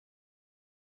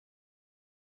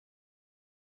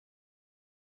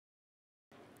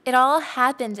It all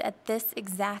happened at this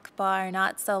exact bar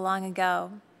not so long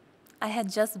ago. I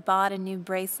had just bought a new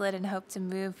bracelet and hoped to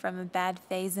move from a bad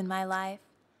phase in my life.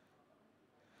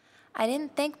 I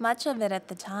didn't think much of it at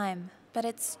the time, but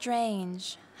it's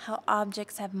strange how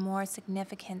objects have more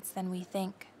significance than we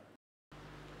think.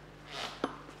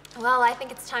 Well, I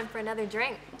think it's time for another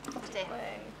drink. Stay.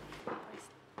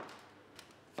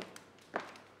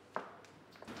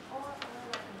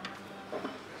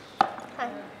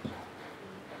 Hi.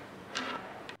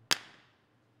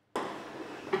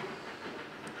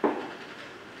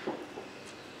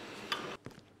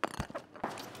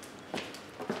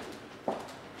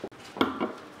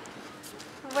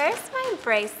 Where's my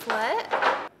bracelet?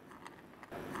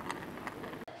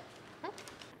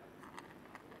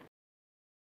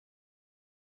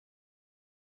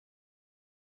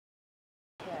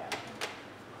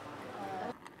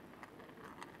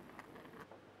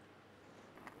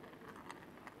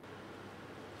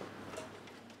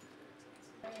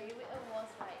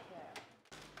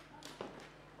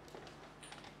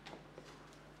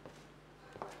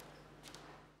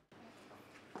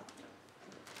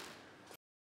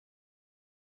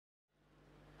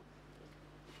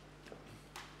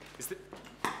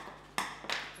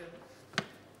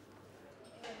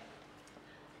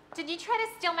 Did you try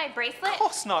to steal my bracelet? Of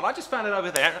course not. I just found it over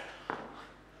there.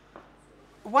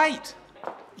 Wait!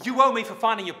 You owe me for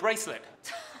finding your bracelet.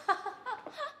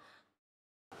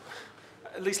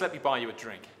 At least let me buy you a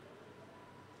drink.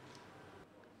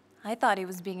 I thought he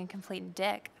was being a complete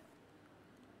dick.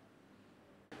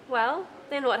 Well,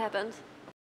 then what happened?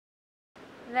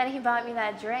 Then he bought me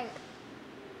that drink.